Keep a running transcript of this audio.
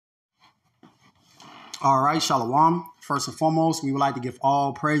All right, Shalom. First and foremost, we would like to give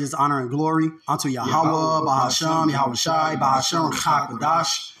all praises, honor, and glory unto Yahweh, Bahasham, Yahweh Shai, Bahasham,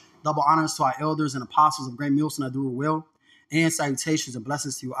 Chakadash. Double honors to our elders and apostles of Great Millstone that do it well. And salutations and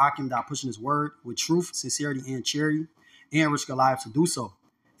blessings to you, Akim, that are pushing his word with truth, sincerity, and charity, and risk your lives to do so.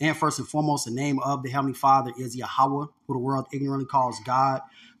 And first and foremost, the name of the Heavenly Father is Yahweh, who the world ignorantly calls God,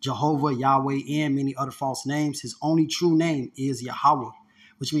 Jehovah, Yahweh, and many other false names. His only true name is Yahweh,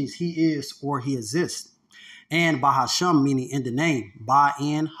 which means he is or he exists. And Bahasham, meaning in the name,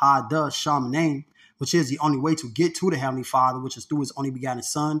 Ba-in, Ha-da, Sham, name, which is the only way to get to the Heavenly Father, which is through his only begotten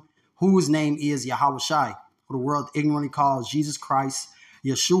Son, whose name is Yahweh Shai, who the world ignorantly calls Jesus Christ,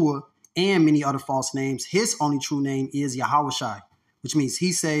 Yeshua, and many other false names. His only true name is Yahweh Shai, which means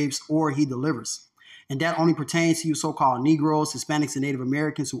he saves or he delivers. And that only pertains to you so-called Negroes, Hispanics, and Native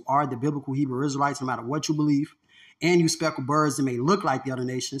Americans who are the biblical Hebrew Israelites, no matter what you believe, and you speckled birds that may look like the other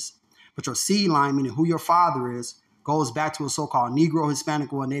nations, but your seed line, meaning who your father is, goes back to a so-called Negro,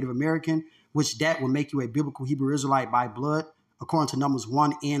 Hispanic, or Native American, which that will make you a biblical Hebrew Israelite by blood, according to Numbers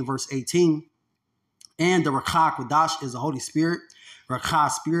 1 and verse 18. And the Rakha Kodash is the Holy Spirit, Rakha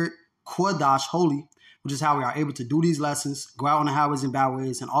Spirit, Kodash, Holy, which is how we are able to do these lessons, go out on the highways and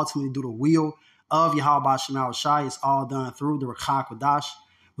byways, and ultimately do the will of Yahweh Shema Shai. It's all done through the Rakha Kodash,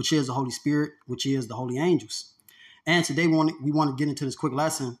 which is the Holy Spirit, which is the holy angels. And today we want to get into this quick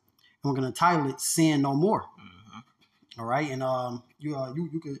lesson. And we're going to title it "Sin No More." Mm-hmm. All right, and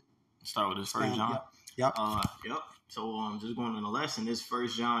you could start with this First John. Yep. So just going in the lesson, this 1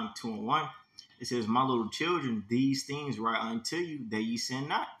 John 2:1. It says, "My little children, these things write unto you, that ye sin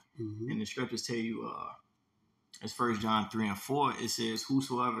not." Mm-hmm. And the scriptures tell you, it's 1 John 3:4. It says,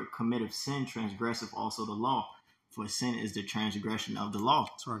 "Whosoever committeth sin transgresseth also the law, for sin is the transgression of the law."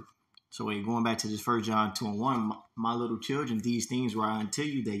 That's right. So going back to this 1 John 2:1, "My little children, these things write unto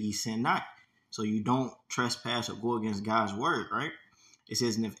you, that ye sin not." So you don't trespass or go against God's word, right? It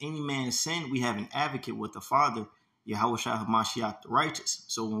says, "And if any man sin, we have an advocate with the Father, Yahweh Shai HaMashiach the righteous."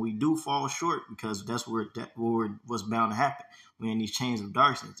 So when we do fall short, because that's what's bound to happen, we're in these chains of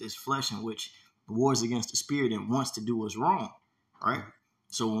darkness, this flesh in which wars against the spirit and wants to do what's wrong, right?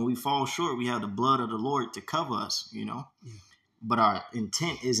 So when we fall short, we have the blood of the Lord to cover us, Yeah. But our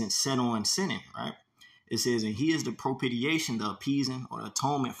intent isn't set on sinning, right? It says, "And he is the propitiation, the appeasing or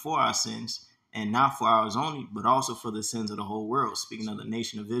atonement for our sins, and not for ours only, but also for the sins of the whole world," speaking of the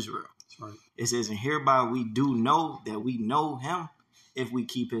nation of Israel. That's right. It says, "And hereby we do know that we know him, if we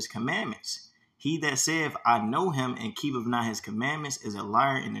keep his commandments. He that saith, I know him, and keepeth not his commandments, is a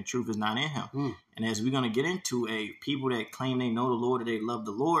liar, and the truth is not in him." And as we're going to get into, people that claim they know the Lord or they love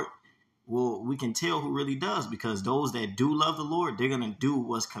the Lord, well, we can tell who really does, because those that do love the Lord, they're going to do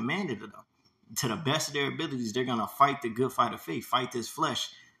what's commanded of them. To the best of their abilities, they're going to fight the good fight of faith, fight this flesh,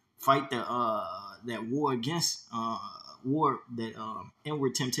 fight that war against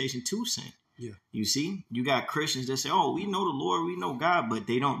inward temptation to sin. Yeah. You see, you got Christians that say, "Oh, we know the Lord, we know God," but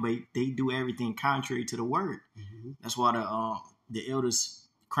they don't. They do everything contrary to the word. Mm-hmm. That's why the elders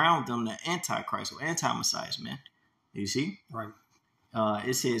crowned them the Antichrist or anti-Messiahs, man. You see, right?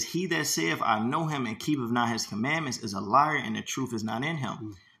 It says, "He that saith, I know him, and keepeth not his commandments, is a liar, and the truth is not in him.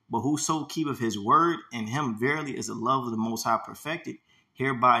 Mm. But whoso keepeth his word, in him verily is the love of the Most High perfected.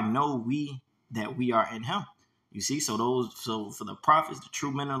 Hereby know we that we are in him." You see, so for the prophets, the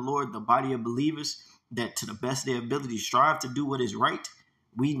true men of the Lord, the body of believers that to the best of their ability strive to do what is right,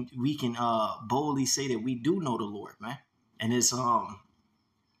 we can boldly say that we do know the Lord, man. And it's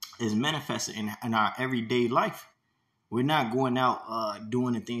manifested in our everyday life. We're not going out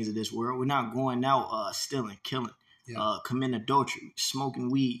doing the things of this world. We're not going out stealing, killing, committing adultery, smoking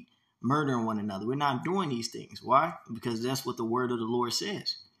weed, murdering one another. We're not doing these things. Why? Because that's what the word of the Lord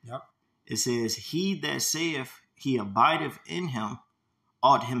says. Yep. It says, "He that saith he abideth in him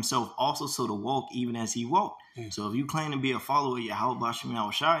ought himself also so to walk even as he walked." So if you claim to be a follower of Yahweh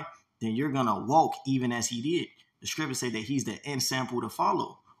Shema Shai, then you're going to walk even as he did. The scriptures say that he's the example to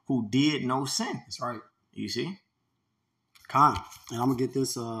follow, who did no sin. That's right. You see? Con. And I'm going to get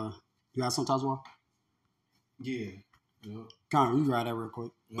this. You got some, Tazwa? Yeah. Con, you grab that real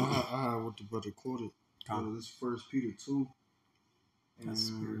quick. I have what the brother quoted. This 1 Peter 2. That's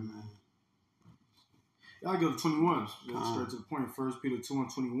spirit, man. I go to 21. Straight to the point. 1 Peter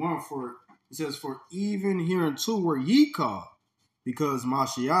 2:21. For it says, "For even hereunto were ye called, because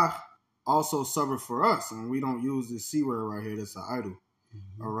Mashiach also suffered for us." And we don't use this C word right here. That's an idol.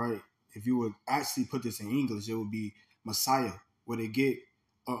 Mm-hmm. All right. If you would actually put this in English, it would be Messiah, where they get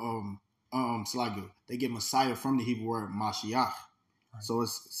they get Messiah from the Hebrew word Mashiach. Right. So it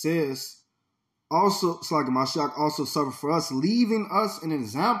says, also, Mashiach also suffered for us, leaving us an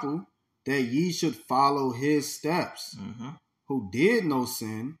example that ye should follow his steps, who did no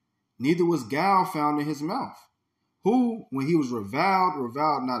sin, neither was guile found in his mouth, who, when he was reviled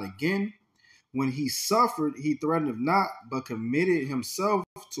not again. When he suffered, he threatened not, but committed himself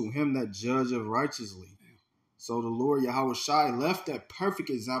to him that judgeth righteously. So the Lord Yahweh Shai left that perfect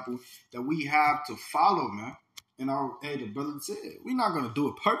example that we have to follow, man. And the brother said, we're not going to do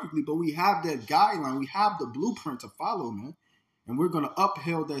it perfectly, but we have that guideline. We have the blueprint to follow, man. And we're going to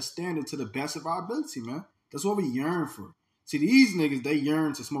uphold that standard to the best of our ability, man. That's what we yearn for. See, these niggas, they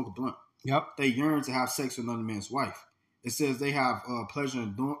yearn to smoke a blunt. Yep. They yearn to have sex with another man's wife. It says they have pleasure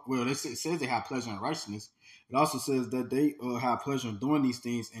in doing. Well, it says they have pleasure in righteousness. It also says that they have pleasure in doing these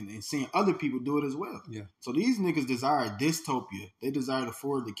things and seeing other people do it as well. Yeah. So these niggas desire dystopia. They desire to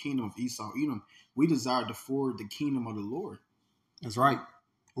forward the kingdom of Esau, Edom. We desire to forward the kingdom of the Lord. That's right. I'm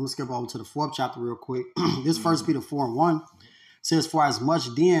gonna skip over to the 4th chapter real quick. This 1 Peter 4:1 says, "For as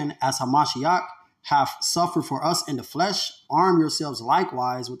much then as Hamashiach hath suffered for us in the flesh, arm yourselves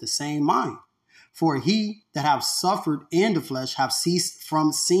likewise with the same mind. For he that have suffered in the flesh have ceased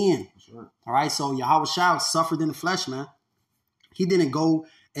from sin." Right. All right, so Yahweh Shai suffered in the flesh, man. He didn't go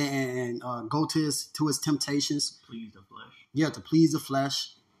and go to his temptations. Please the flesh. Yeah, to please the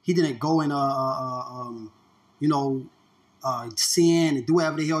flesh. He didn't go and sin and do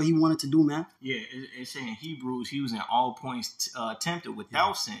whatever the hell he wanted to do, man. Yeah, it's saying in Hebrews, he was in all points tempted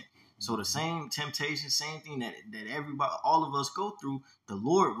without sin. So the same temptation, same thing that everybody, all of us go through, the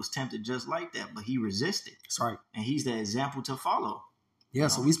Lord was tempted just like that, but he resisted. That's right. And he's the example to follow. Yeah,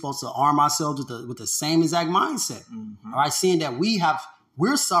 so we're supposed to arm ourselves with the same exact mindset. All right, seeing that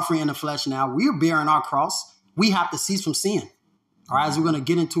we're suffering in the flesh now, we're bearing our cross, we have to cease from sin. All right, as we're going to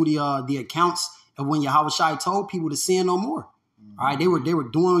get into the accounts of when Yahweh Shai told people to sin no more. All right, they were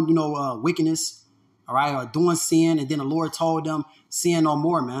doing, wickedness, all right, or doing sin, and then the Lord told them, sin no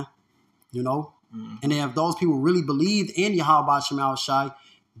more, man. And then if those people really believed in Yahweh Shai Shai,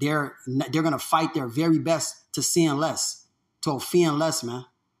 they're going to fight their very best to sin less, to offend less, man.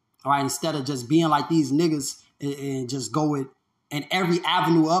 All right, instead of just being like these niggas and just go with in every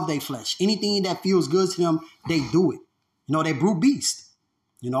avenue of their flesh. Anything that feels good to them, they do it. They brute beast.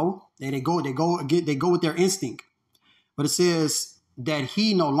 They go with their instinct. But it says that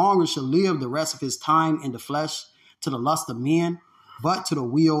he no longer shall live the rest of his time in the flesh to the lust of men, but to the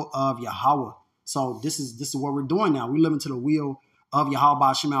will of Yahweh. So this is what we're doing now. We're living to the will of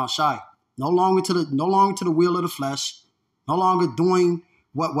Yahweh Shemel Shai. No longer to the will of the flesh. No longer doing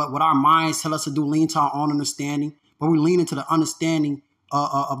what our minds tell us to do, lean to our own understanding, but we're leaning to the understanding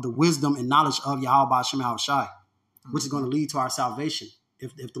of the wisdom and knowledge of Yahweh Shemel Shai, which is going to lead to our salvation.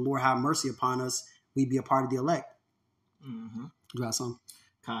 If the Lord have mercy upon us, we be a part of the elect. You got something?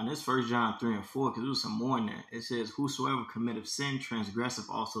 This 1 John 3 and 4, because there was some more in there. It says, "Whosoever committeth sin transgresseth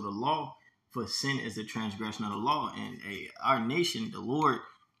also the law, for sin is the transgression of the law." And our nation, the Lord,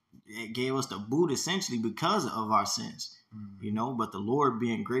 gave us the boot essentially because of our sins. But the Lord,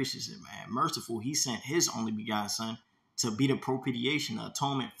 being gracious and merciful, he sent his only begotten son to be the propitiation, the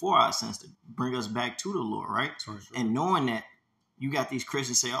atonement for our sins, to bring us back to the Lord, right? Sure. And knowing that you got these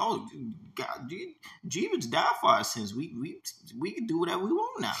Christians say, "Oh, God, Jesus died for our sins. We can do whatever we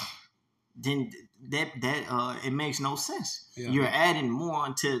want now." Then that it makes no sense. Yeah. You're adding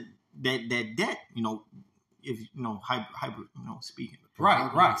more to that debt. If hybrid, speaking.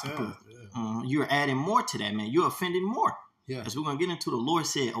 Right. You're adding more to that, man. You're offending more. Yeah. As we're gonna get into, the Lord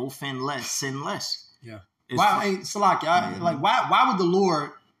said, "Offend less, sin less." Yeah. Why, Salaki, why would the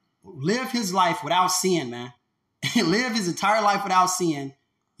Lord live his life without sin, man? Live his entire life without sin,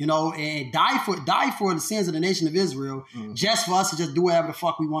 and die for the sins of the nation of Israel, just for us to just do whatever the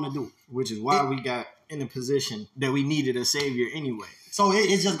fuck we want to do. Which is why we got in a position that we needed a savior anyway. So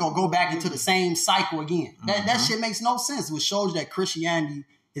it's just gonna go back into the same cycle again. That shit makes no sense. Which shows that Christianity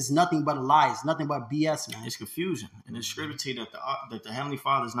is nothing but a lie. It's nothing but BS, man. It's confusion, and it's scripture tell you that the Heavenly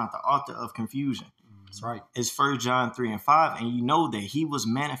Father is not the author of confusion. That's right. It's 1 John 3 and 5, and you know that he was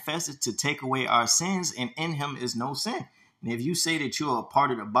manifested to take away our sins, and in him is no sin. And if you say that you're a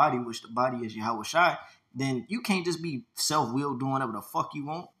part of the body, which the body is Yahweh Shai, then you can't just be self-willed doing whatever the fuck you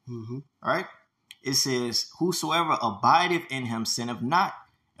want. Right? It says, "Whosoever abideth in him sinneth not,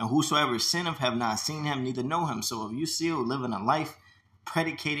 and whosoever sinneth have not seen him, neither know him." So if you still living a life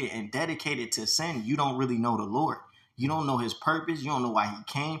predicated and dedicated to sin, you don't really know the Lord. You don't know his purpose. You don't know why he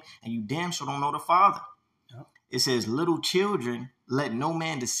came. And you damn sure don't know the Father. Yep. It says, "Little children, let no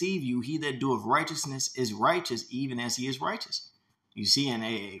man deceive you. He that doeth righteousness is righteous, even as he is righteous." You see, and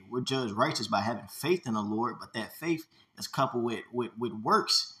we're judged righteous by having faith in the Lord. But that faith is coupled with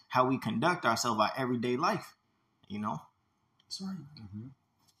works, how we conduct ourselves, our everyday life. That's right.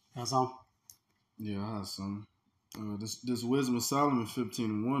 That's all. Yeah, I have some. This Wisdom of Solomon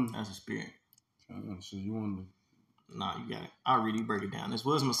 15:1. That's a spirit. So you want to? Nah, you got it. I'll read you break it down. This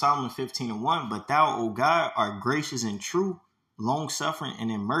Wisdom of Solomon 15:1. But thou, O God, art gracious and true, long suffering,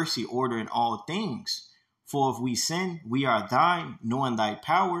 and in mercy ordering all things. For if we sin, we are thine, knowing thy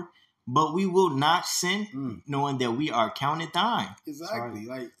power. But we will not sin, knowing that we are counted thine. Exactly.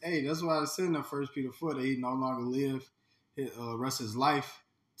 Like, hey, that's why I said in 1 Peter 4 that he no longer live rest his life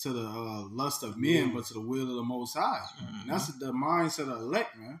to the lust of men, but to the will of the Most High. And that's the mindset of the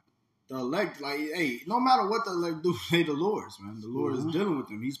elect, man. The elect, like, hey, no matter what the elect do, they the Lord's, man. The Lord is dealing with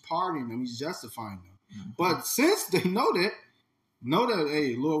them. He's pardoning them. He's justifying them. But since they know that,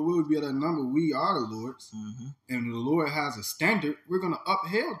 hey, Lord will be at that number. We are the Lord's. And the Lord has a standard. We're going to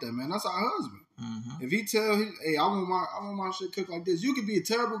uphold that, man. That's our husband. If he tell him, hey, I want my shit cooked like this. You could be a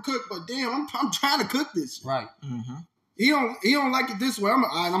terrible cook, but damn, I'm trying to cook this. Right. He don't like it this way. I'm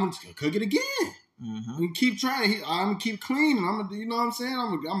gonna cook it again. And keep trying. I'm gonna keep cleaning. I'm gonna, you know what I'm saying?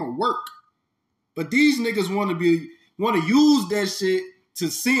 I'm gonna work. But these niggas want to use that shit to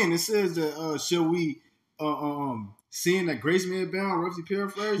sin. It says that shall we sin that grace may abound, roughly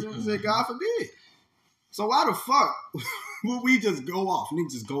paraphrasing. It said, God forbid. So why the fuck would we just go off?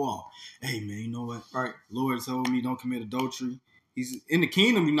 Niggas just go off. Hey man, you know what? Right. Lord told me don't commit adultery. He's in the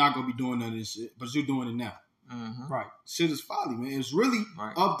kingdom. You're not gonna be doing none of this shit, but you're doing it now. Right. Shit is folly, man. It's really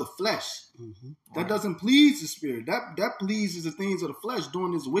of the flesh. That doesn't please the spirit. That pleases the things of the flesh.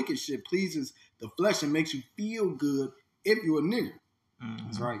 Doing this wicked shit pleases the flesh and makes you feel good if you're a nigger.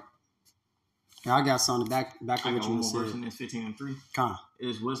 That's right. Yeah, I got something back on what you said. Verse 15:3. Come. It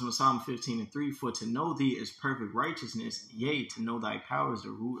is Wisdom of Solomon 15:3. For to know thee is perfect righteousness, yea, to know thy power is the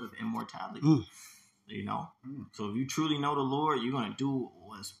root of immortality. You know? So if you truly know the Lord, you're going to do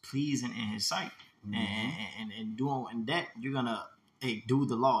what's pleasing in his sight. And doing that, you're gonna do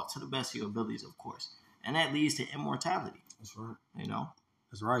the law to the best of your abilities, of course, and that leads to immortality. That's right. You know,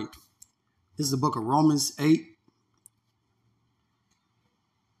 that's right. This is the book of Romans 8.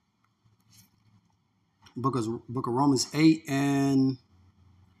 Book of Romans 8 and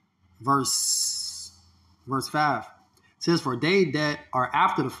verse 5. It says, "For they that are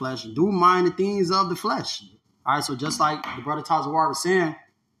after the flesh do mind the things of the flesh." All right, so just like the brother Tazawar was saying.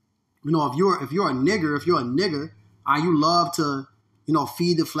 You know, if you're a nigger, and you love to, you know,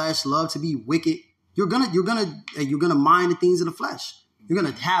 feed the flesh, love to be wicked, you're gonna mind the things of the flesh. You're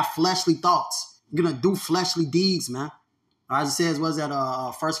gonna have fleshly thoughts. You're gonna do fleshly deeds, man. As it says, was that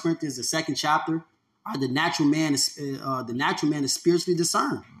 1 Corinthians, the 2nd chapter? The natural man is spiritually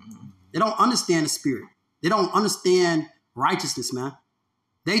discerned. They don't understand the spirit. They don't understand righteousness, man.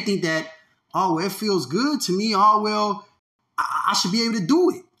 They think that, oh, well, it feels good to me. Oh, well, I should be able to do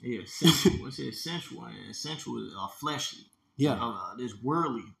it. Yeah, sensual. What's it? Sensual. And sensual is fleshly. Yeah. This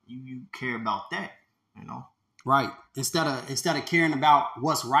worldly. You care about that, you know? Right. Instead of caring about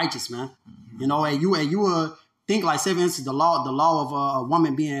what's righteous, man. You know, and you think like, say for instance, the law of a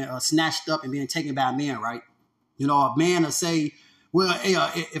woman being snatched up and being taken by a man, right? You know, a man will say, well,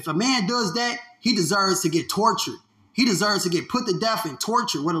 if a man does that, he deserves to get tortured. He deserves to get put to death and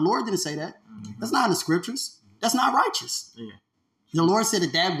tortured. Well, the Lord didn't say that. That's not in the scriptures. That's not righteous. Yeah. The Lord said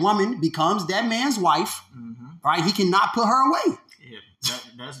that woman becomes that man's wife, right? He cannot put her away. Yeah,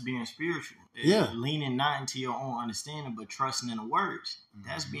 that's being spiritual. Yeah. Leaning not into your own understanding, but trusting in the words.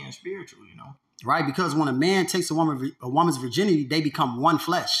 That's being spiritual, you know? Right, because when a man takes a woman's virginity, they become one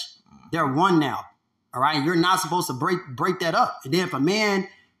flesh. They're one now, all right? You're not supposed to break that up. And then if a man,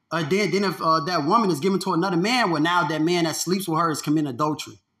 if that woman is given to another man, well, now that man that sleeps with her is committing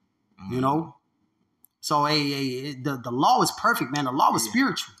adultery, you know? So the law is perfect, man. The law is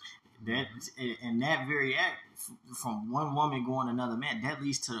spiritual. That very act from one woman going to another man, that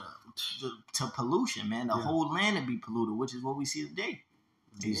leads to pollution, man. The whole land will be polluted, which is what we see today.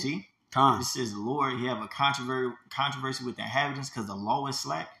 You see? This says the Lord, he have a controversy with the inhabitants because the law is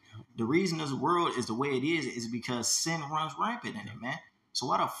slack. The reason this world is the way it is because sin runs rampant in it, man. So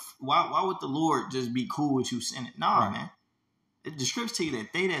why would the Lord just be cool with you sinning? Nah, man. The scriptures tell you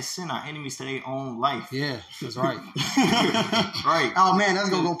that they that sin are enemies to their own life. Yeah, that's right. Right. Oh man,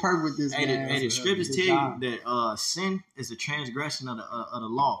 that's gonna go perfect with this. The scriptures tell you that sin is a transgression of the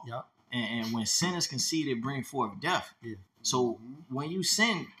law. Yep. And when sin is conceived, it brings forth death. Yeah. So when you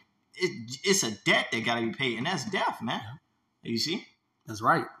sin, it's a debt that gotta be paid, and that's death, man. Yeah. You see? That's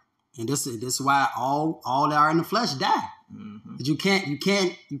right. And this is why all that are in the flesh die. But you can't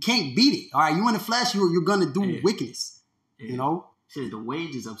beat it. All right, you in the flesh, you're gonna do wickedness. You know, it says the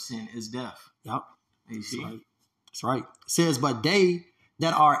wages of sin is death. Yep. You see? That's right. It says, but they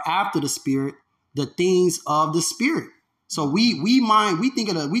that are after the spirit, the things of the spirit. So we think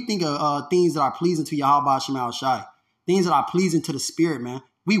of things that are pleasing to Yahweh Shema Shai, things that are pleasing to the spirit, man.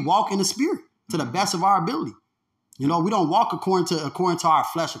 We walk in the spirit to the best of our ability. You know, we don't walk according to our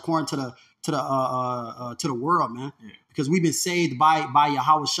flesh, according to the world, man. Yeah. Because we've been saved by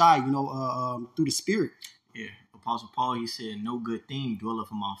Yahweh Shai, you know, through the spirit. Yeah. Apostle Paul, he said, no good thing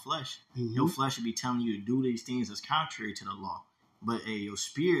dwelleth among flesh. Mm-hmm. Your flesh should be telling you to do these things that's contrary to the law. But your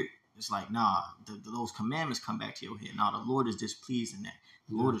spirit is like, nah, those commandments come back to your head. Nah, the Lord is displeased in that.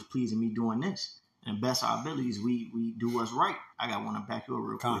 The Lord is pleased in me doing this. And the best of our abilities, we do what's right. I got one to back you up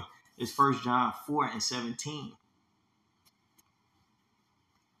real quick. It's 1 John 4:17.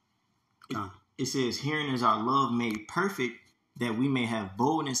 It says, herein is our love made perfect, that we may have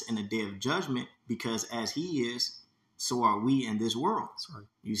boldness in the day of judgment, because as he is, so are we in this world. That's right.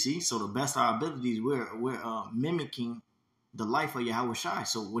 You see? So the best of our abilities, we're mimicking the life of Yahweh Shai.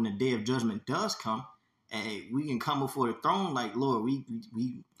 So when the day of judgment does come, we can come before the throne like, Lord, we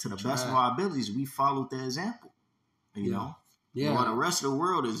to the best of our abilities, we followed the example. You know? Yeah. While the rest of the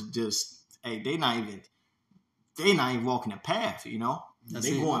world is just, they not even walking the path, you know?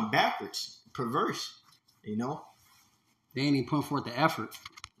 They going backwards, perverse, you know? They ain't even putting forth the effort.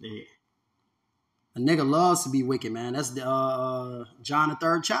 Yeah. A nigga loves to be wicked, man. That's the John the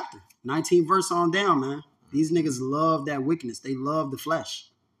 3rd chapter, 19th verse on down, man. These niggas love that wickedness. They love the flesh.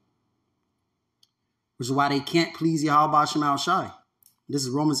 Which is why they can't please Yahweh Shema Shai. This is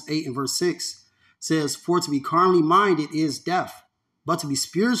Romans 8 and verse 6. It says, for to be carnally minded is death, but to be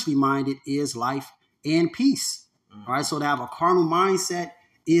spiritually minded is life and peace. Mm-hmm. All right, so to have a carnal mindset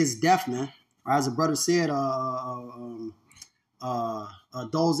is death, man. Or as a brother said,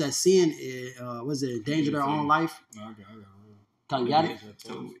 those that sin, was it endanger their own life? No, I got it. Got it?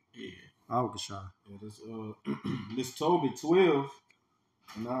 Yeah. Oh, good shot. Yeah, this Tobit 12,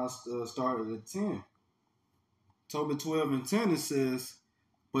 and now I started at 10. Tobit 12 and 10, it says,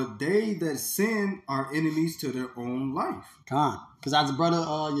 but they that sin are enemies to their own life. Because as a brother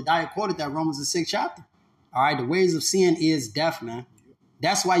Yediah quoted that Romans the 6th chapter. All right, the ways of sin is death, man.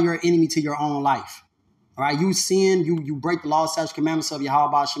 That's why you're an enemy to your own life. All right, you sin, you break the law, statutes, commandments of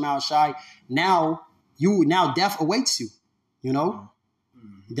Yahweh Shema Shai. Now death awaits you. You know,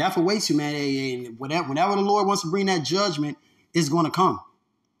 death awaits you, man. And whenever the Lord wants to bring that judgment, it's going to come.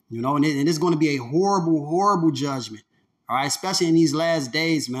 You know, and it's going to be a horrible, horrible judgment. All right, especially in these last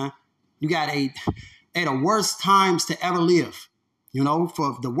days, man. You got the worst times to ever live. You know,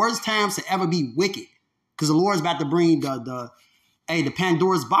 for the worst times to ever be wicked, because the Lord's about to bring the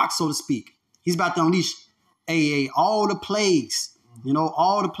Pandora's box, so to speak. He's about to unleash all the plagues. You know,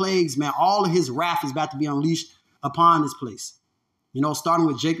 all the plagues, man. All of his wrath is about to be unleashed upon this place. You know, starting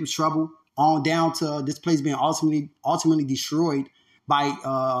with Jacob's trouble on down to this place being ultimately destroyed by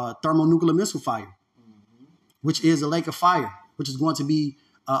thermonuclear missile fire, which is a lake of fire, which is going to be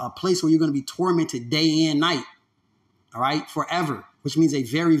a place where you're going to be tormented day and night. All right, forever, which means a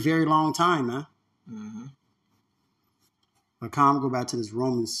very, very long time, man. Mm-hmm. But go back to this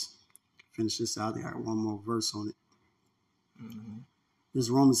Romans. Finish this out. I got one more verse on it. Mm-hmm. This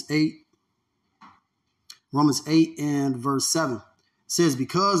is Romans 8. Romans 8 and verse 7. It says,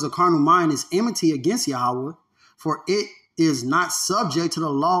 because the carnal mind is enmity against Yahweh, for it is not subject to the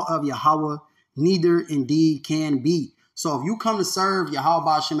law of Yahweh, neither indeed can be. So if you come to serve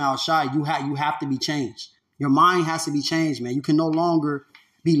Yahweh Shema Shai, you have to be changed. Your mind has to be changed, man. You can no longer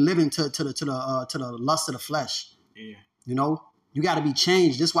be living to the lust of the flesh. Yeah. You know, you got to be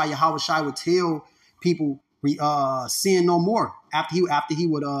changed. That's why Yahweh Shai would tell people sin no more. After he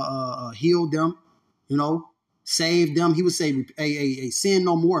would heal them, you know, save them, he would say, sin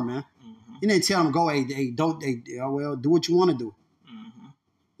no more, man. Mm-hmm. He didn't tell them go, do what you want to do. Mm-hmm.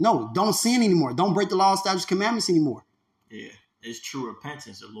 No, don't sin anymore. Don't break the law, statutes, commandments anymore. Yeah, it's true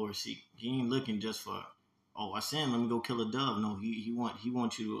repentance the Lord seek. He ain't looking just for, I sinned, let me go kill a dove. No, he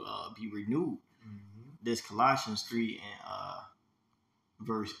wants you to be renewed. Mm-hmm. This Colossians 3 and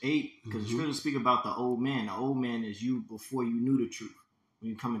verse 8, because it's really speak about the old man. The old man is you before you knew the truth. When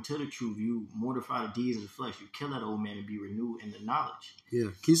you come into the truth, you mortify the deeds of the flesh. You kill that old man and be renewed in the knowledge.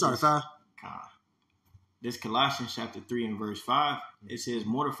 Yeah. Can you start at 5? This Colossians chapter 3 and verse 5, it says,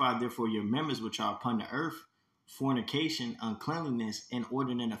 mortify therefore your members which are upon the earth, fornication, uncleanliness,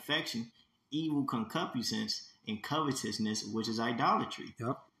 inordinate affection, evil concupiscence, and covetousness, which is idolatry.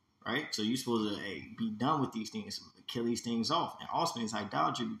 Yep. Right? So you're supposed to be done with these things, kill these things off. And also it's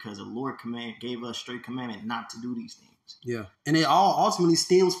idolatry because the Lord gave us straight commandment not to do these things. Yeah. And it all ultimately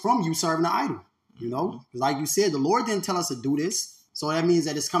stems from you serving the idol. You know? Mm-hmm. Like you said, the Lord didn't tell us to do this. So that means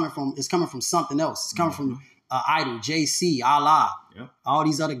that it's coming from something else. It's coming from idol, JC, Allah. Yep. All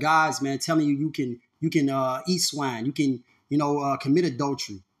these other guys, man, telling you can You can eat swine. You can, commit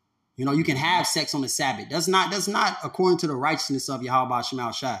adultery. You can have sex on the Sabbath. That's not according to the righteousness of Yahweh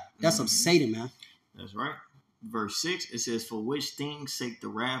Shema Shai. That's of Satan, man. That's right. Verse 6, it says, for which things sake the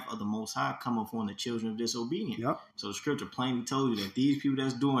wrath of the Most High come upon the children of disobedience. Yep. So the scripture plainly told you that these people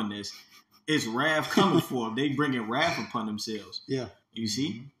that's doing this, it's wrath coming for them. They bringing wrath upon themselves. Yeah. You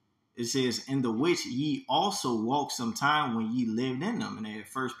see? It says, in the which ye also walked some time when ye lived in them. And at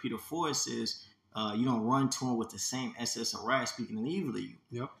 1 Peter 4, it says, you don't run to them with the same excess of wrath, speaking an evil of you.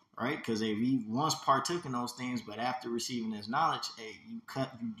 Yep. Right? Because if you once partook in those things, but after receiving this knowledge, you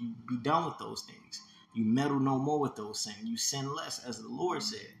be done with those things. You meddle no more with those things. You sin less, as the Lord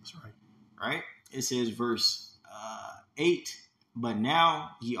said. That's right. Right? It says, verse 8, but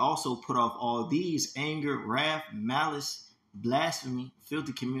now ye also put off all these: anger, wrath, malice, blasphemy,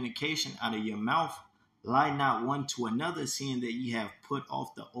 filthy communication out of your mouth. Lie not one to another, seeing that ye have put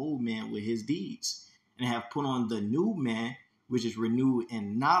off the old man with his deeds, and have put on the new man, which is renewed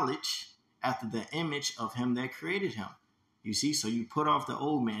in knowledge after the image of him that created him. You see, so you put off the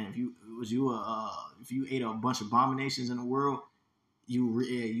old man. If you ate a bunch of abominations in the world,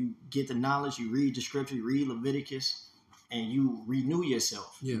 you get the knowledge, you read the scripture, you read Leviticus, and you renew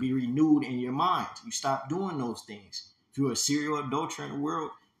yourself. Yeah. You be renewed in your mind. You stop doing those things. If you're a serial adulterer in the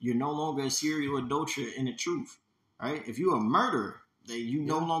world, you're no longer a serial adulterer in the truth. Right? If you're a murderer, then you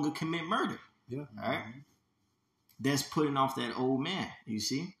no longer commit murder. Yeah. All right. That's putting off that old man. You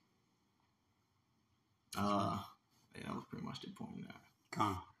see? Yeah, that was pretty much the point of that.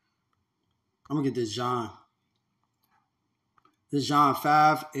 I'm gonna get this John. This John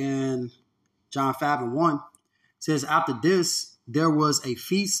 5 and 1 says, after this, there was a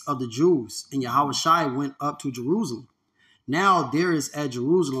feast of the Jews, and Yahushua went up to Jerusalem. Now there is at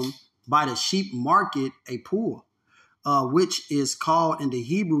Jerusalem by the sheep market a pool, which is called in the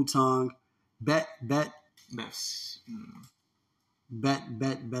Hebrew tongue Bethsaida.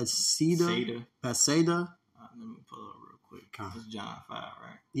 Bethsaida. Let me pull it up real quick. It's John 5,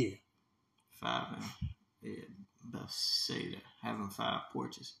 right? Yeah. 5 and Bethsaida, having 5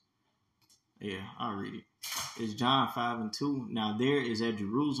 porches. Yeah, I'll read it. It's John 5 and 2. Now there is at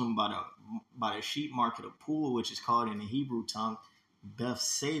Jerusalem by the sheep market a pool, which is called in the Hebrew tongue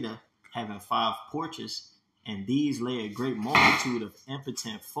Bethsaida, having 5 porches, and these lay a great multitude of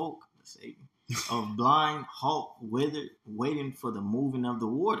impotent folk, of blind, halt, withered, waiting for the moving of the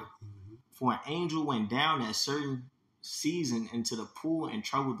water. Mm-hmm. For an angel went down at a certain season into the pool and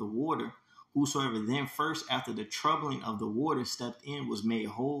troubled the water. Whosoever then first, after the troubling of the water, stepped in was made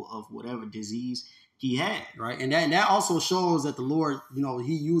whole of whatever disease he had. Right. And that also shows that the Lord,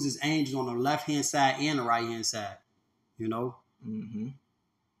 he uses angels on the left-hand side and the right-hand side, Mm-hmm.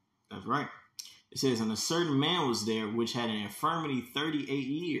 That's right. It says, and a certain man was there which had an infirmity 38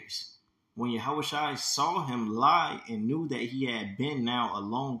 years. When Yahushua saw him lie and knew that he had been now a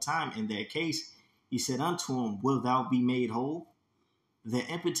long time in that case, he said unto him, wilt thou be made whole? The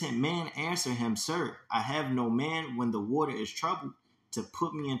impotent man answered him, Sir, I have no man when the water is troubled to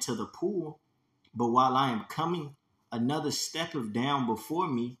put me into the pool. But while I am coming, another steppeth down before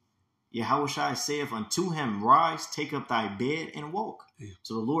me. Yahushua saith unto him, Rise, take up thy bed and walk. Yeah.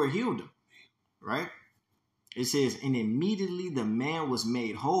 So the Lord healed him, right? It says, and immediately the man was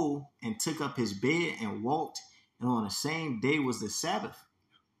made whole and took up his bed and walked. And on the same day was the Sabbath.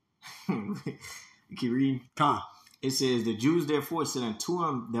 You keep reading? Come. It says, the Jews therefore said unto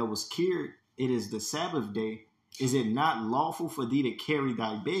him that was cured, it is the Sabbath day. Is it not lawful for thee to carry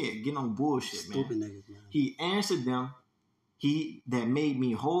thy bed? Get on bullshit, man. Stupid niggas, man. He answered them, he that made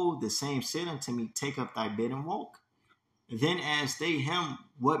me whole, the same said unto me, take up thy bed and walk. Then asked they him,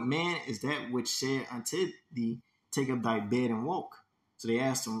 what man is that which said unto thee, take up thy bed and walk? So they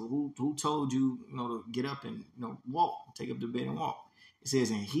asked him, who told you, to get up and walk, take up the bed and walk? It says,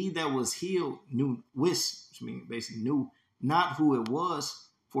 and he that was healed which means basically knew not who it was,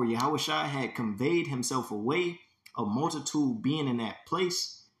 for Yahushua had conveyed himself away, a multitude being in that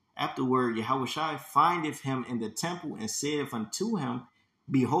place. Afterward, Yahushua findeth him in the temple and saith unto him,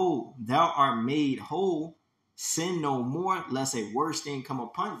 behold, thou art made whole. Sin no more, lest a worse thing come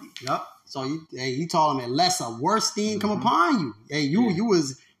upon thee. Yep. So he told him, unless a worse thing come upon you. Hey, you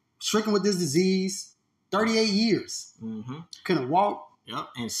was stricken with this disease 38 years. Mm-hmm. Couldn't walk. Yep.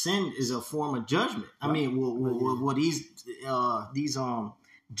 And sin is a form of judgment. Yep. I mean, what these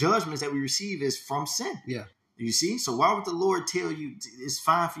judgments that we receive is from sin. Yeah. You see? So why would the Lord tell you it's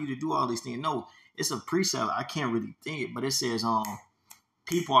fine for you to do all these things? No, it's a precept. I can't really think it, but it says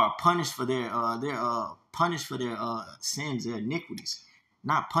people are punished for their sins, their iniquities.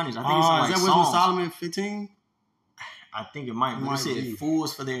 Not punished. I think it's like is that Wisdom of Solomon 15? I think it might. But it said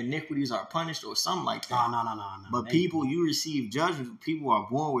fools for their iniquities are punished or something like that. No. But people, you receive judgment. People are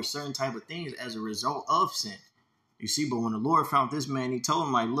born with certain type of things as a result of sin. You see, but when the Lord found this man, he told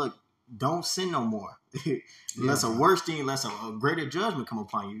him, like, look, don't sin no more. Unless a worse thing, unless a greater judgment come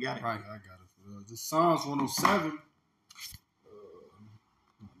upon you. You got it. Right, I got it. This Psalms 107.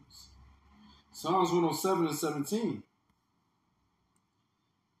 Psalms 107 and 17.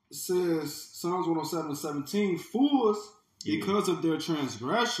 It says, Psalms 107 and 17, fools, because of their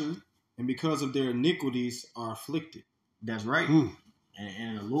transgression and because of their iniquities, are afflicted. That's right.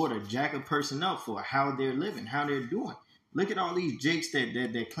 And the Lord will jack a person up for how they're living, how they're doing. Look at all these jakes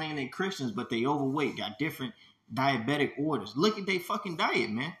that claim they're Christians, but they overweight, got different diabetic orders. Look at their fucking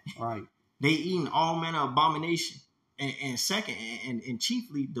diet, man. Right. They eating all manner of abomination. And second, and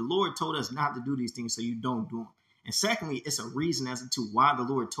chiefly, the Lord told us not to do these things so you don't do them. And secondly, it's a reason as to why the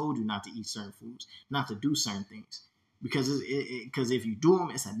Lord told you not to eat certain foods, not to do certain things. Because if you do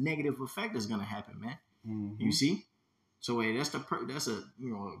them, it's a negative effect that's going to happen, man. Mm-hmm. You see? So hey, that's a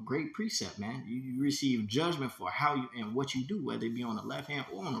great precept, man. You receive judgment for how you and what you do, whether it be on the left hand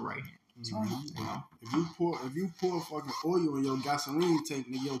or on the right hand. Mm-hmm. If you pour fucking oil in your gasoline tank,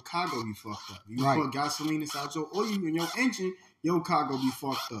 then your car go be fucked up. If you put gasoline inside your oil in your engine, your car go be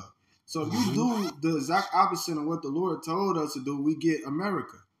fucked up. So if you do the exact opposite of what the Lord told us to do, we get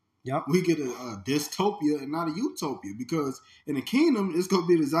America. Yep. We get a dystopia and not a utopia, because in the kingdom, it's going to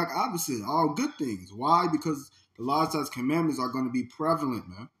be the exact opposite. All good things. Why? Because the laws, statutes, commandments are going to be prevalent,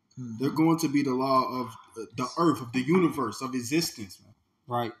 man. Mm-hmm. They're going to be the law of the earth, of the universe, of existence, man.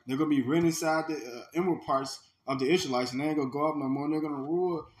 Right. They're going to be written inside the inward parts of the Israelites, and they ain't going to go up no more. And they're going to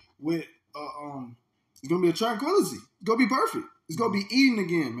rule with, it's going to be a tranquility. It's going to be perfect. It's going to be Eden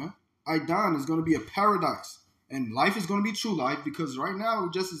again, man. Aidan is going to be a paradise. And life is going to be true life, because right now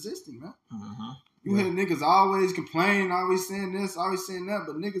we're just existing, man. Mm-hmm. You hear niggas always complaining, always saying this, always saying that,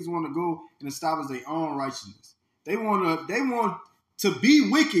 but niggas want to go and establish their own righteousness. They want to be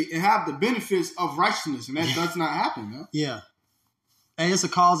wicked and have the benefits of righteousness, and that does not happen, man. Yeah. And it's a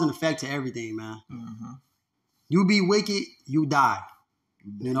cause and effect to everything, man. Mm-hmm. You be wicked, you die.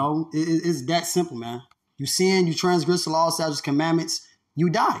 You know, it's that simple, man. You sin, you transgress the law, statutes, commandments, you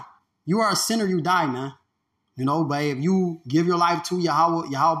die. You are a sinner, you die, man. You know, but if you give your life to Yahweh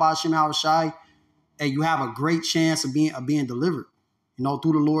Ba'ashem Yahweh Shai, and you have a great chance of being delivered, you know,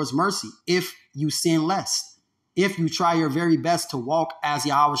 through the Lord's mercy. If you sin less, if you try your very best to walk as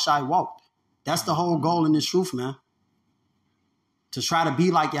Yahweh Shai walked. That's the whole goal in this truth, man. To try to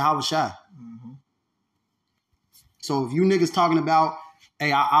be like Yahweh Shai. Mm-hmm. So if you niggas talking about,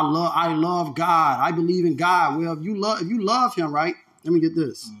 hey, I love God, I believe in God. Well, if you love him, right? Let me get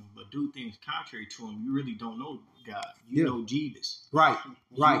this. But do things contrary to him, you really don't know God. You know Jesus. Right.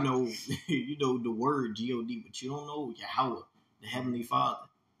 You know the word God, but you don't know Yahweh, the Heavenly Father.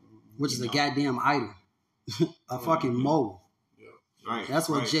 Which is a goddamn idol. A fucking mole. Yeah. Right. That's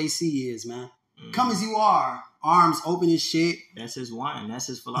what JC is, man. Mm-hmm. Come as you are. Arms open as shit. That's his wine. That's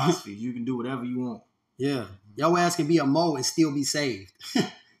his philosophy. You can do whatever you want. Yeah. Your ass can be a mole and still be saved.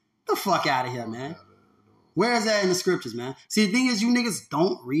 The fuck out of here, man. Where is that in the scriptures, man? See, the thing is, you niggas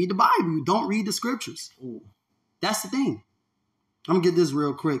don't read the Bible. You don't read the scriptures. Ooh. That's the thing. I'm going to get this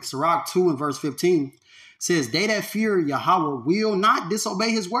real quick. Sirach 2 and verse 15 says, they that fear Yahweh will not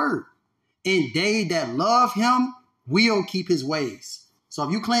disobey his word, and they that love him will keep his ways. So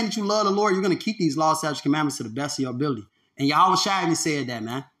if you claim that you love the Lord, you're going to keep these laws, statutes, commandments to the best of your ability. And Yahweh Shai even said that,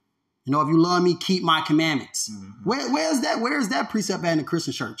 man. You know, if you love me, keep my commandments. Mm-hmm. Where is that precept at in the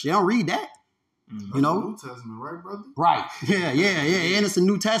Christian church? They don't read that. Mm-hmm. You know? New Testament, right, brother? Right. Yeah. And it's the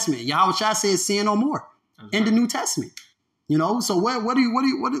New Testament. Yahweh Shai says sin no more in the New Testament. You know? So what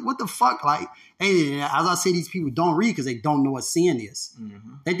the fuck? Like, hey, as I say, these people don't read because they don't know what sin is.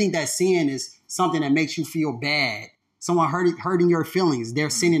 Mm-hmm. They think that sin is something that makes you feel bad. Someone hurting your feelings. They're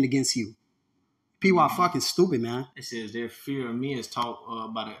sinning against you. People are fucking stupid, man. It says their fear of me is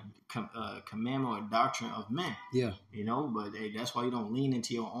taught by the commandment or doctrine of men. Yeah. You know, but hey, that's why you don't lean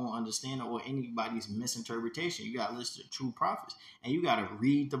into your own understanding or anybody's misinterpretation. You got to listen to true prophets. And you got to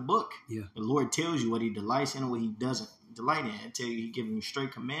read the book. Yeah. The Lord tells you what he delights in and what he doesn't delight in. And tell you, he gives you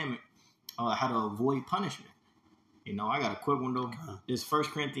straight commandment how to avoid punishment. You know, I got a quick one, though. Okay. This 1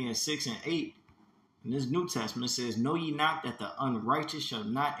 Corinthians 6 and 8. In this New Testament, it says, know ye not that the unrighteous shall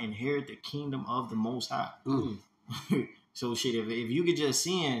not inherit the kingdom of the Most High. Mm. So shit, if you could just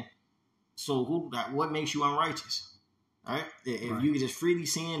sin, so what makes you unrighteous? All right? If you could just freely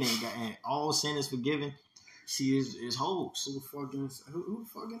sin and all sin is forgiven, see, it's holes. Who the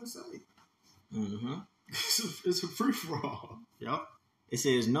fuck gonna say? Mm-hmm. It's a free-for-all. Yep. It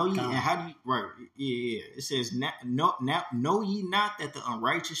says, "Know ye," God. and how do you right? Yeah. It says, "Know ye not that the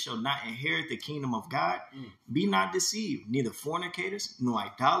unrighteous shall not inherit the kingdom of God? Be not deceived. Neither fornicators, nor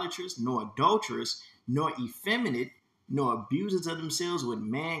idolaters, nor adulterers, nor effeminate, nor abusers of themselves with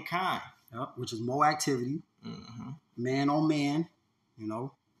mankind." Yep, which is more activity, man on man, you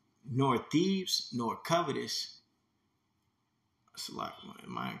know. Nor thieves, nor covetous. It's like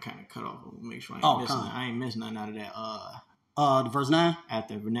mine kind of cut off. Make sure I ain't missing nothing out of that. The verse 9?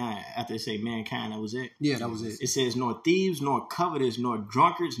 After they say mankind, that was it. Yeah, that was it. It says, "Nor thieves, nor covetous, nor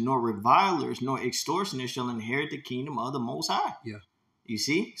drunkards, nor revilers, nor extortioners shall inherit the kingdom of the Most High." Yeah. You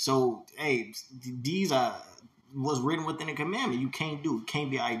see? So, hey, these are what's written within the commandment. You can't do. You can't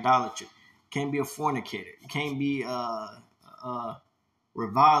be an idolater. You can't be a fornicator. You can't be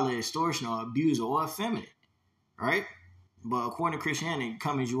reviler, extortioner, or abuser, or effeminate. Right? But according to Christianity,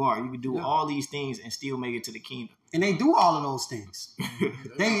 come as you are. You can do all these things and still make it to the kingdom. And they do all of those things.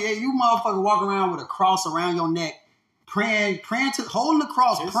 You motherfucker walk around with a cross around your neck, praying to holding the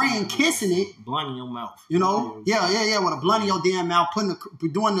cross, praying, kissing it, blunt in your mouth. You know, yeah, with a blunt in your damn mouth, doing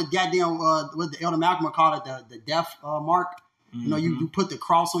the goddamn what the Elder Malcolm called it, the death mark. You know, you put the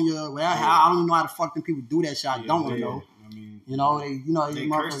cross on your. I don't even know how the fuck them people do that shit. I don't know. I mean, they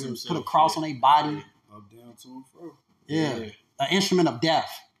motherfuckers put a cross on their body. Up, down, to and fro. Yeah, an instrument of death.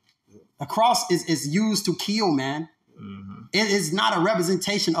 A cross is used to kill, man. It is not a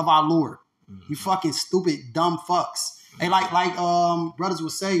representation of our Lord. You fucking stupid, dumb fucks. Hey, like brothers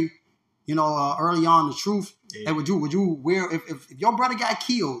would say, you know, early on the truth. Hey, would you wear if your brother got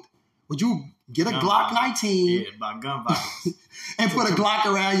killed? Would you get a Glock 19? By gun violence. And put a Glock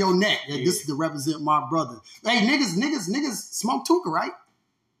around your neck? This is to represent my brother. Hey, niggas smoke Tuka, right?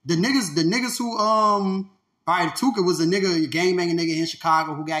 The niggas who all right, Tuka was a gangbanging nigga in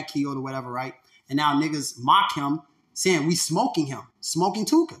Chicago who got killed or whatever, right? And now niggas mock him, saying we smoking him, smoking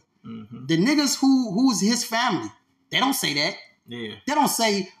Tuka. The niggas who's his family, they don't say that. Yeah. They don't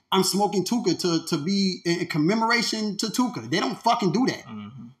say I'm smoking Tuka to be in commemoration to Tuka. They don't fucking do that.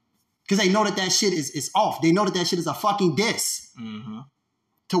 Because they know that shit is off. They know that shit is a fucking diss.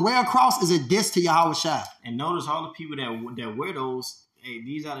 To wear a cross is a diss to Yahweh Shai. And notice all the people that wear those. Hey,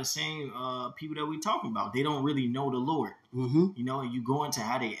 these are the same people that we talking about. They don't really know the Lord. You know, and you go into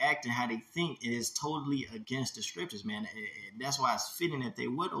how they act and how they think. It is totally against the scriptures, man. That's why it's fitting that they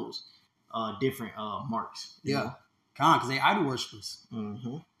wear those different marks. Yeah, because they idol worshippers.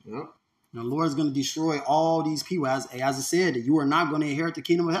 Yep. The Lord is going to destroy all these people. As I said, that you are not going to inherit the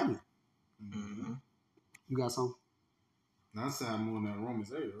kingdom of heaven. You got something? Not saying I'm moving that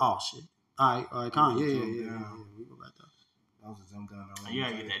Romans 8. Right? Oh, shit. All right, Con. Yeah. We go back there. I was just jumping down that. You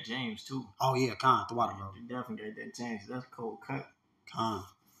gotta get that James too. Oh yeah, Con, the water, bro. You definitely get that James. That's a cold cut. Con.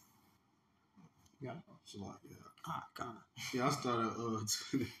 Yeah. Con. Yeah, I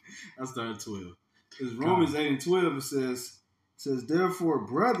started 12. It's Romans 8 and 12. It says therefore,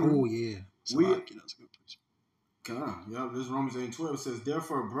 brethren. Oh yeah. This is Romans 8 and 12. It says,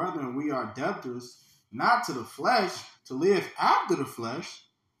 therefore, brethren, we are debtors, not to the flesh, to live after the flesh.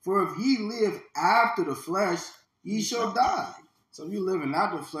 For if ye live after the flesh, ye shall die. So if you living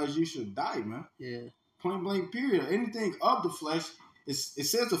after the flesh, you should die, man. Yeah. Point blank, period. Anything of the flesh, it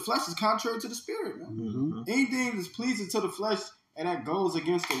says the flesh is contrary to the spirit, man. Anything that's pleasing to the flesh, and that goes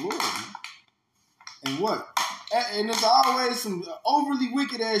against the Lord, man. And what? And there's always some overly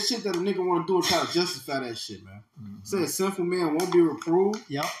wicked ass shit that a nigga want to do and try to justify that shit, man. Say a sinful man won't be reproved.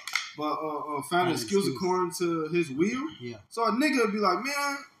 Yep. But found an excuse according to his will. Yeah. So a nigga would be like,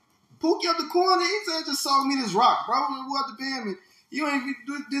 man, Pookie up the corner, he said just sold me this rock, bro. What the pay me? You ain't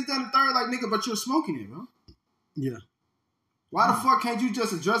do this, that, and the third, like nigga, but you're smoking it, bro. Yeah. Why the fuck can't you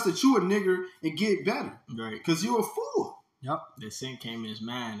just address that you a nigger and get better? Right. Because you a fool. Yep. The sin came in his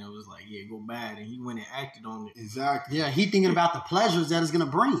mind and was like, yeah, go bad. And he went and acted on it. Exactly. Yeah, he thinking about the pleasures that it's going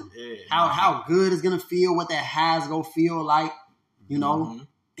to bring. Yeah. How good it's going to feel, what that has going to feel like, you know.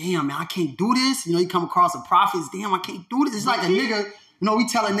 Damn, man, I can't do this. You know, you come across a prophet, damn, I can't do this. It's like a nigga, you know, we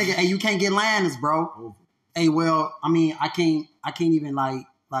tell a nigga, hey, you can't get landers, bro. Hey, well, I mean, I can't even like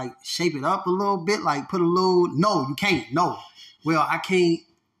shape it up a little bit, like put a little, no, you can't, no. Well, I can't,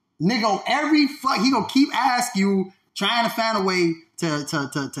 nigga, on every fuck, he gonna keep asking you, trying to find a way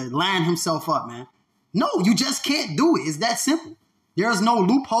to line himself up, man. No, you just can't do it. It's that simple. There's no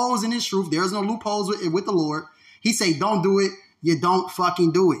loopholes in this truth. There's no loopholes with the Lord. He say, don't do it. You don't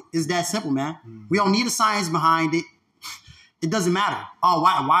fucking do it. It's that simple, man. We don't need a science behind it. It doesn't matter. Oh,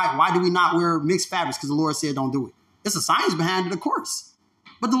 why do we not wear mixed fabrics? Because the Lord said don't do it. It's a science behind it, of course.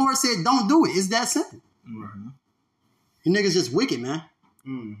 But the Lord said don't do it. It's that simple. You niggas just wicked, man.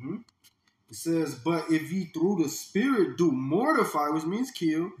 It says, but if ye through the Spirit do mortify, which means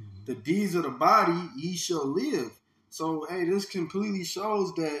kill, the deeds of the body, ye shall live. So, hey, this completely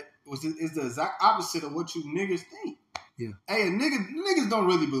shows that it's the exact opposite of what you niggas think. Yeah. Hey, niggas don't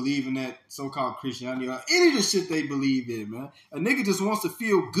really believe in that so-called Christianity or any of the shit they believe in, man. A nigga just wants to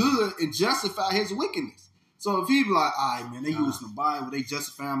feel good and justify his wickedness. So if he be like, all right, man, they using the Bible, they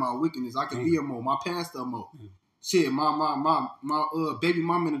justifying my wickedness. I can be a mo, my pastor a mo. Shit, my baby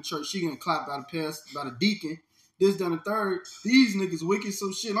mama in the church, she getting clapped by the deacon. This, done, the third. These niggas wicked,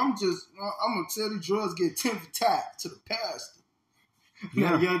 so shit. I'm gonna tell these drugs get 10 for tap to the pastor.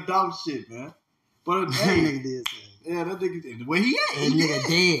 Yeah, young dog shit, man. But hey, nigga did. Yeah, that nigga, the way he at, That nigga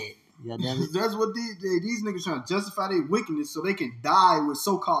dead. Yeah, that's what these niggas trying to justify their wickedness so they can die with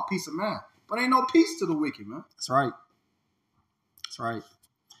so-called peace of mind. But ain't no peace to the wicked, man. That's right. That's right.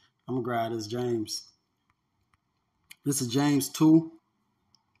 I'm gonna grab this James. This is James 2.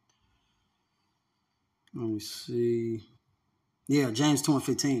 Let me see. Yeah, James 2 and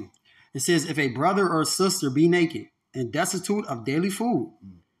 15. It says, if a brother or sister be naked and destitute of daily food,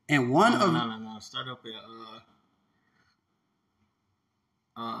 and one of... No. Start up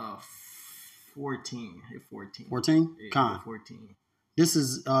at 14. 14. 14? Yeah, 14. This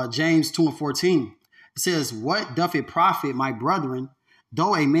is James 2 and 14. It says, what doth it profit, my brethren,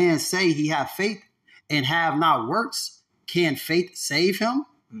 though a man say he have faith and have not works, can faith save him?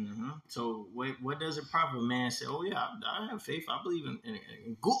 Mm-hmm. So what does it profit a man say, oh yeah, I have faith, I believe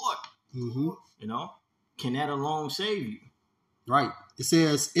in God. Mm-hmm. You know, can that alone save you? Right. It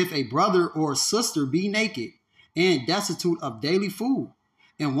says, if a brother or sister be naked and destitute of daily food,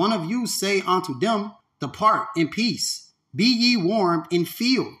 and one of you say unto them, depart in peace, be ye warmed and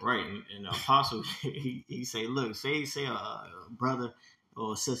filled. Right. And the apostle, he say, look, say a brother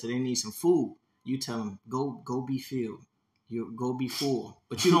or a sister, they need some food. You tell them, go be filled. You go be full.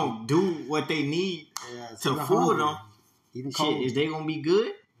 But you don't do what they need to fool them. Even shit, is they gonna be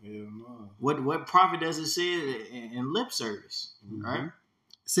good? Hell no. What prophet does it say in lip service? Mm-hmm. Right? It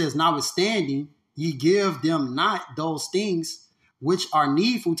says, notwithstanding, ye give them not those things which are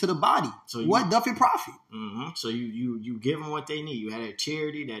needful to the body. So what doth it profit? Mm-hmm. So you give them what they need. You have that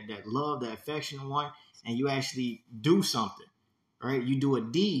charity, that love, that affection one, and you actually do something. Right? You do a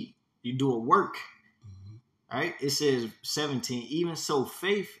deed. You do a work. Right? It says 17, even so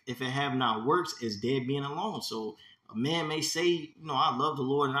faith, if it have not works, is dead being alone. So a man may say, I love the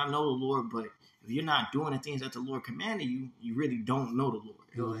Lord and I know the Lord, but if you're not doing the things that the Lord commanded you, you really don't know the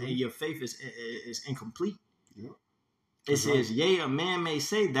Lord. Mm-hmm. And your faith is incomplete. Yep. It says, yea, a man may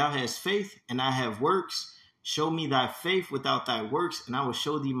say, thou hast faith and I have works. Show me thy faith without thy works, and I will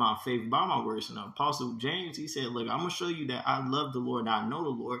show thee my faith by my works. And the Apostle James, he said, look, I'm going to show you that I love the Lord and I know the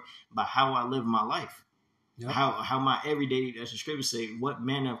Lord by how I live my life. Yep. How my everyday, as the scriptures say, what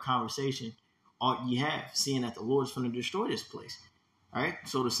manner of conversation ought ye have, seeing that the Lord's going to destroy this place. All right.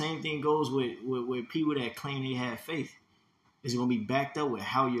 So the same thing goes with people that claim they have faith. It's going to be backed up with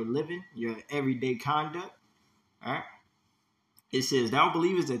how you're living, your everyday conduct. All right. It says, thou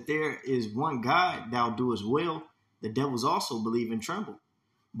believest that there is one God, thou doest well. The devils also believe and tremble.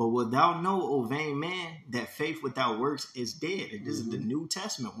 But wilt thou know, O vain man, that faith without works is dead? And this is the New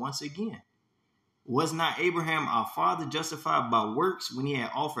Testament once again. Was not Abraham our father justified by works when he had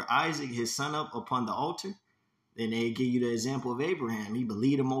offered Isaac his son up upon the altar? Then they give you the example of Abraham. He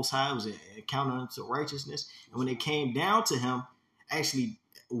believed the Most High, was accounted unto righteousness. And when it came down to him actually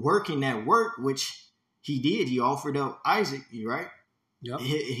working that work, which he did, he offered up Isaac, right? Yep.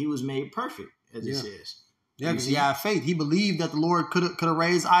 He was made perfect, as it says. Yeah, because he had faith. He believed that the Lord could have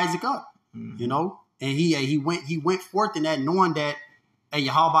raised Isaac up, and he went forth in that, knowing that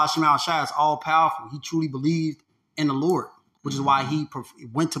Yahweh Shema Shai is all powerful. He truly believed in the Lord, which is why he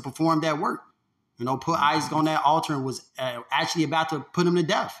went to perform that work. Put Isaac on that altar and was actually about to put him to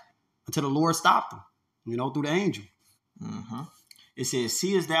death until the Lord stopped him, through the angel. Mm-hmm. It says,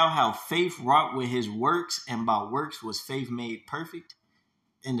 seest thou how faith wrought with his works, and by works was faith made perfect?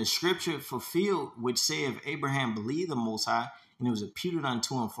 And the scripture fulfilled, which saith, Abraham believed the Most High, and it was imputed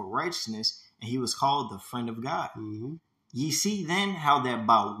unto him for righteousness, and he was called the friend of God. Mm-hmm. Ye see then how that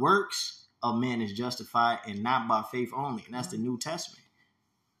by works a man is justified, and not by faith only. And that's the New Testament.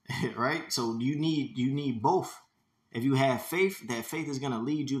 Right? So you need both. If you have faith, that faith is going to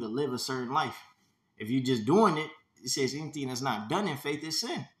lead you to live a certain life. If you're just doing it, it says anything that's not done in faith is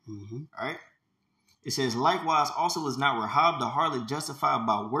sin. Mm-hmm. All right? It says, likewise also was not Rahab the harlot justified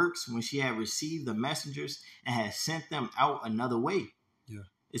by works when she had received the messengers and had sent them out another way. Yeah.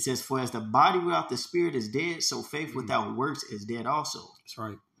 It says, for as the body without the spirit is dead, so faith without works is dead also. That's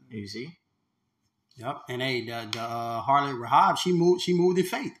right. You see? Yep. And the harlot Rahab, she moved in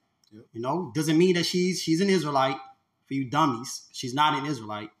faith. Yep. You know, doesn't mean that she's an Israelite. For you dummies, she's not an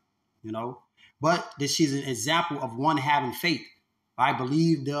Israelite. You know, but that she's an example of one having faith. I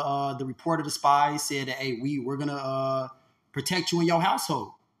believe the report of the spies said that, hey, we're gonna protect you in your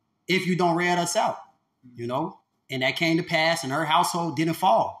household if you don't rat us out. You know, and that came to pass, and her household didn't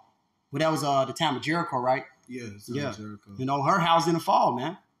fall. Well, that was the time of Jericho, right? Yeah. Jericho. You know, her house didn't fall,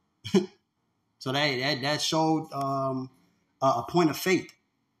 man. So that showed a point of faith.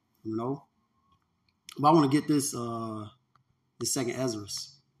 You know, but I want to get this second Ezra.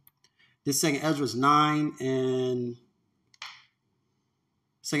 This second Ezra 9 and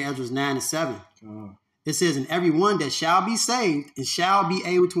 7. It says, and everyone that shall be saved and shall be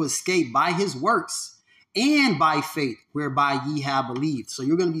able to escape by his works and by faith, whereby ye have believed. So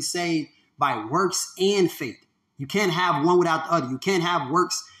you're going to be saved by works and faith. You can't have one without the other. You can't have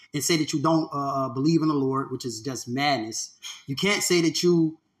works and say that you don't believe in the Lord, which is just madness. You can't say that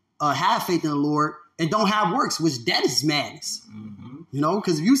you have faith in the Lord and don't have works, which that is madness. Mm-hmm. You know,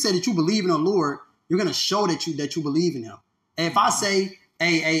 because if you say that you believe in the Lord, you're going to show that you believe in him. And if I say,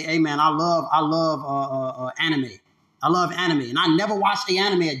 hey, man, I love anime. I love anime. And I never watched the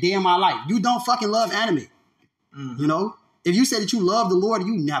anime a day in my life. You don't fucking love anime. Mm-hmm. You know, if you say that you love the Lord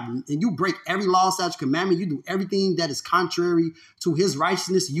and you break every law, statute, commandment, you do everything that is contrary to his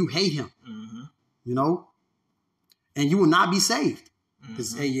righteousness, you hate him. Mm-hmm. You know, and you will not be saved.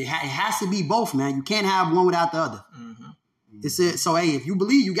 Because it has to be both, man. You can't have one without the other. Mm-hmm. It said, so, hey, if you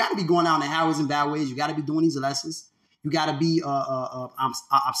believe, you got to be going out in the highways and bad ways. You got to be doing these lessons. You got to be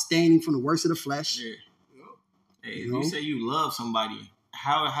abstaining from the works of the flesh. Yeah. Hey, if you say you love somebody,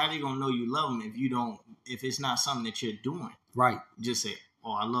 how they gonna know you love them if it's not something that you're doing? Right. Just say,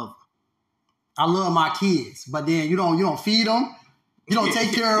 oh, I love them. I love my kids, but then you don't feed them. You don't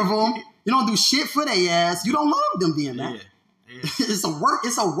take care of them. You don't do shit for their ass. You don't love them, then, man. Yeah. It's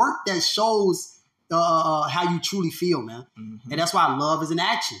a work that shows how you truly feel, man. Mm-hmm. And that's why love is an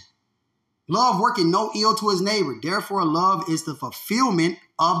action. Love working no ill to his neighbor. Therefore, love is the fulfillment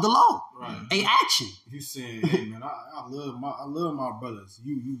of the law. Right. A action. You saying, hey man, I love my brothers.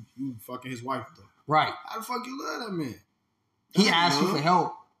 You fucking his wife though. Right. How the fuck you love that man? He asked you for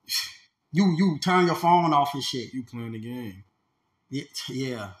help. You turn your phone off and shit. You playing the game.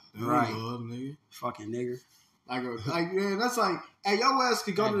 Yeah. Right. Love, nigga. Fucking nigger. Like man, that's like, hey, your ass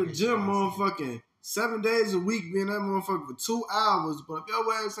could go to the gym, motherfucking 7 days a week, being that motherfucker for 2 hours. But if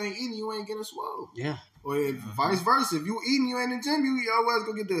your ass ain't eating, you ain't getting swole. Yeah. Or vice versa. If you eating, you ain't in the gym, your ass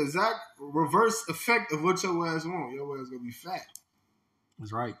gonna get the exact reverse effect of what your ass want. Your ass gonna be fat.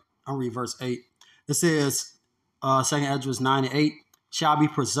 That's right. I'll read verse 8. It says, 2 Ezra 9 and 8, shall be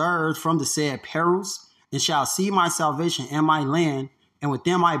preserved from the said perils, and shall see my salvation in my land and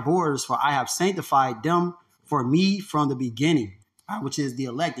within my borders, for I have sanctified them for me from the beginning, which is the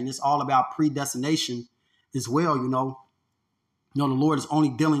elect. And it's all about predestination as well, you know. You know, the Lord is only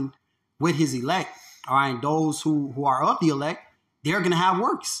dealing with his elect. All right, and those who are of the elect, they're going to have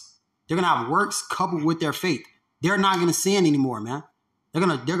works. They're going to have works coupled with their faith. They're not going to sin anymore, man. They're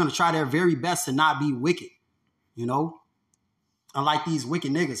going to try their very best to not be wicked, you know. Unlike these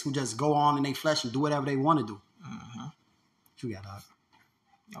wicked niggas who just go on in their flesh and do whatever they want to do. Mm-hmm. What you got, dog?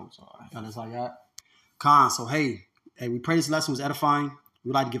 That was all right. That's all I got. Khan, so hey, we pray this lesson was edifying.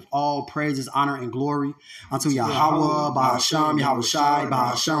 We'd like to give all praises, honor, and glory unto Yahweh, Bahasham, Yahweh Shai,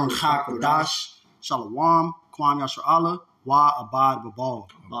 Bahasham, Chakadash, Shalom, Kwam Yashar Allah, Wa Abad Babal.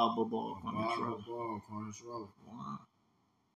 Abad Babal.